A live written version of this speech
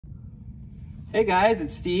Hey guys,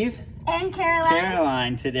 it's Steve and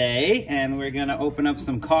Caroline today, and we're gonna open up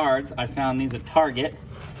some cards. I found these at Target,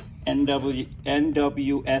 NWSL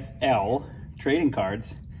trading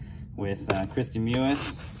cards with Kristen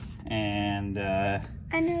Mewis and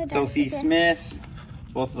Sophie Smith.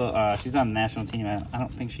 Both she's on the national team. I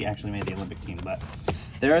don't think she actually made the Olympic team, but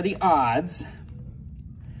there are the odds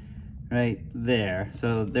right there.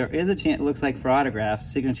 So there is a chance. It looks like for autographs,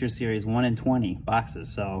 signature series 1 in 20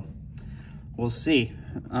 boxes. So we'll see.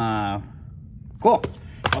 Cool.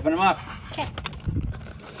 Open them up. Okay.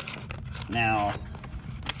 Now,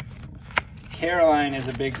 Caroline is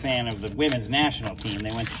a big fan of the women's national team.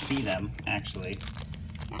 They went to see them, actually.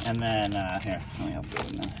 And then, here, let me help you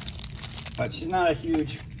open that. But she's not a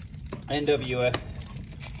huge NWSL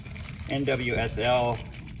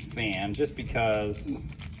fan, just because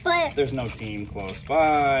there's no team close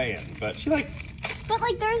by. But she likes... But,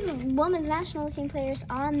 like, there's women's national team players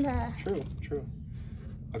on the... True.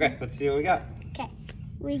 Okay, let's see what we got. Okay.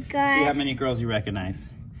 We got... See how many girls you recognize.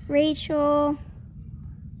 Rachel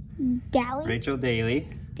Daly. Rachel Daly.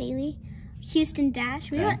 Houston Dash.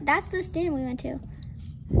 Okay. That's the stadium we went to.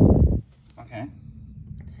 Okay.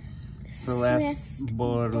 Celeste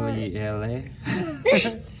Borliele.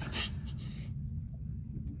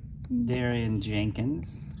 Darian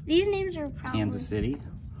Jenkins. These names are probably... Kansas City.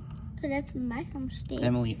 Oh, that's my home state.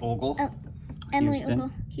 Emily Ogle. Oh, Emily Ogle.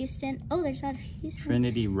 Houston. Oh, there's not Houston.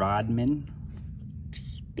 Trinity Rodman.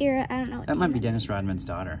 Spirit. I don't know. That might be Dennis Rodman's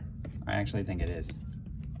daughter. I actually think it is.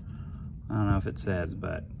 I don't know if it says,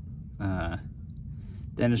 but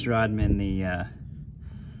Dennis Rodman, the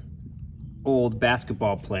old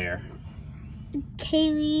basketball player.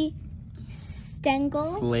 Kaylee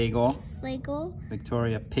Slagle.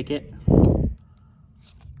 Victoria Pickett.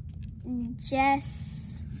 Jess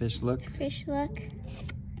Fishlook.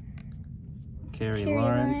 Carrie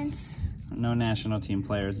Lawrence. No national team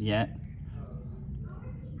players yet.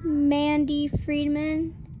 Mandy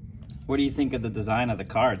Friedman. What do you think of the design of the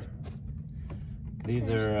cards? These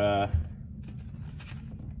are,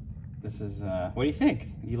 what do you think?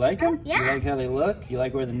 You like them? Yeah. You like how they look? You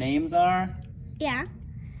like where the names are? Yeah.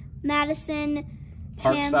 Madison.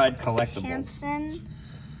 Parkside Collectibles. Hampson.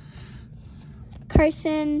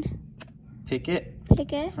 Carson. Pickett.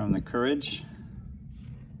 From the Courage.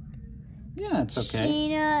 Yeah, it's okay.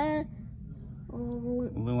 Gina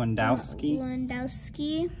Lewandowski.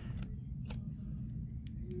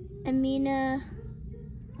 Amina.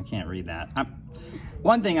 I can't read that.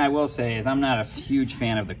 One thing I will say is I'm not a huge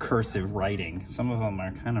fan of the cursive writing. Some of them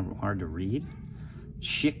are kind of hard to read.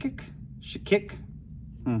 Shikik.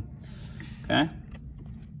 Okay.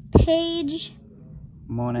 Paige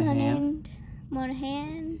Monahan.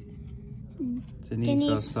 Denise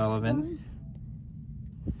O'Sullivan.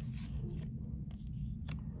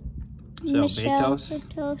 Michelle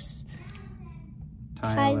Betos.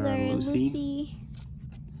 Tyler Lucy.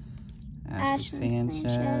 Ashley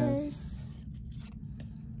Sanchez.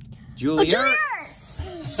 Julia.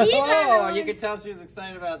 Oh, you can tell she was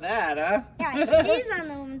excited about that, huh? Yeah, she's on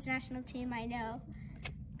the women's national team, I know.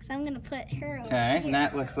 Because I'm going to put her over Okay, and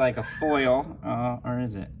that looks like a foil, or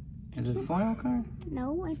is it? Is it a foil card?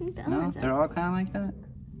 No, I think No, they're all kind of like that?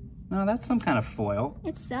 No, that's some kind of foil.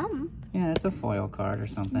 It's some. Yeah, it's a foil card or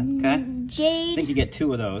something. Okay. Jade. I think you get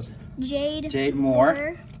 2 of those. Jade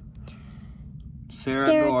Moore.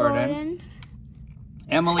 Sarah Gordon.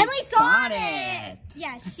 Emily Sonnet.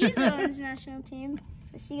 Yeah, she's the women's national team.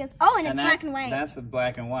 So she goes, oh, and it's black and white. That's a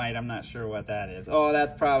black and white. I'm not sure what that is. Oh,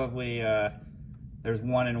 that's probably, there's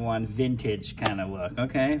 1 in 1 vintage kind of look.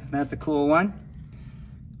 Okay, that's a cool one.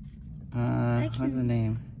 What's the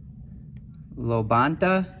name? Leo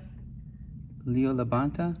Labanta?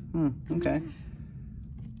 Okay.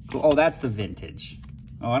 Cool. Oh, that's the vintage.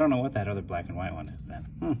 Oh, I don't know what that other black and white one is then.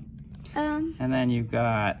 And then you've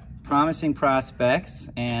got Promising Prospects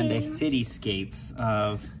and a Cityscapes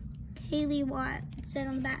of... Kaylee Watt. It said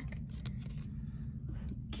on the back.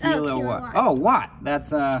 Keila Watt. Oh, Watt.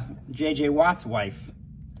 That's J.J. Watt's wife.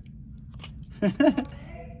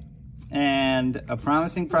 And a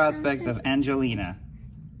Promising Prospects of Angelina.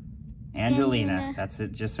 That's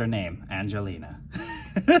it, just her name, Angelina.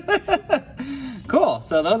 Cool.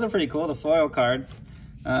 So those are pretty cool, the foil cards.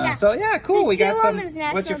 So yeah, cool. We got some.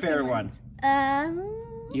 What's your favorite one?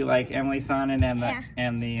 You like Emily Sonnet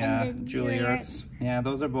and the Julia Ertz? Yeah,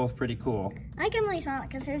 those are both pretty cool. I like Emily Sonnet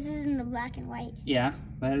because hers is in the black and white. Yeah,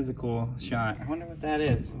 that is a cool shot. I wonder what that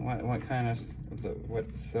is. What kind of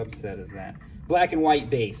what subset is that? Black and white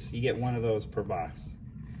base. You get 1 of those per box.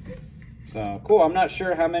 So cool. I'm not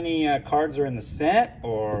sure how many cards are in the set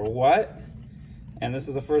or what. And this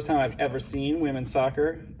is the first time I've ever seen women's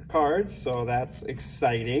soccer cards, so that's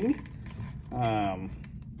exciting.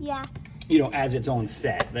 Yeah. You know, as its own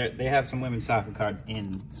set. They have some women's soccer cards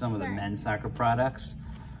in some of the men's soccer products,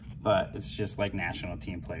 but it's just like national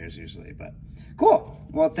team players usually. But cool.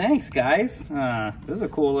 Well, thanks, guys. This is a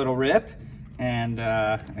cool little rip. And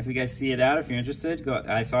if you guys see it out, if you're interested, go.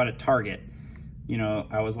 I saw it at Target. You know,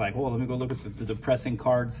 I was like, oh, let me go look at the depressing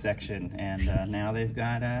cards section. And now they've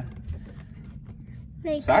got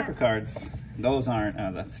soccer cards. Those aren't,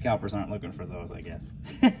 the scalpers aren't looking for those, I guess.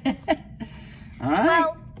 All right.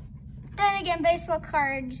 Well, then again, baseball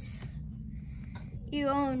cards, you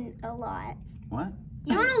own a lot. What?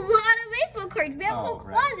 You own a lot of baseball cards. We have a whole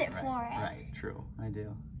closet for it. Right, true. I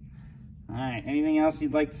do. All right. Anything else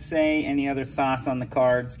you'd like to say? Any other thoughts on the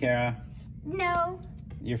cards, Kara? No.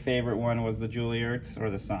 Your favorite one was the Julie Ertz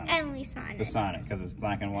or the Sonic? Emily Sonic. The Sonic, because it's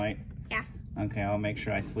black and white? Yeah. Okay, I'll make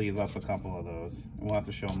sure I sleeve up a couple of those. We'll have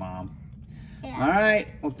to show Mom. Yeah. All right.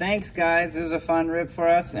 Well, thanks, guys. It was a fun rip for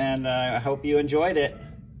us, and I hope you enjoyed it.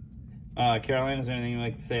 Caroline, is there anything you'd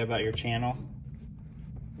like to say about your channel?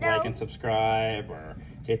 No. Like and subscribe, or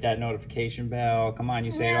hit that notification bell. Come on,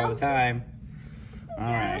 you say it all the time. All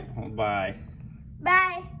right. Well, bye.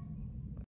 Bye.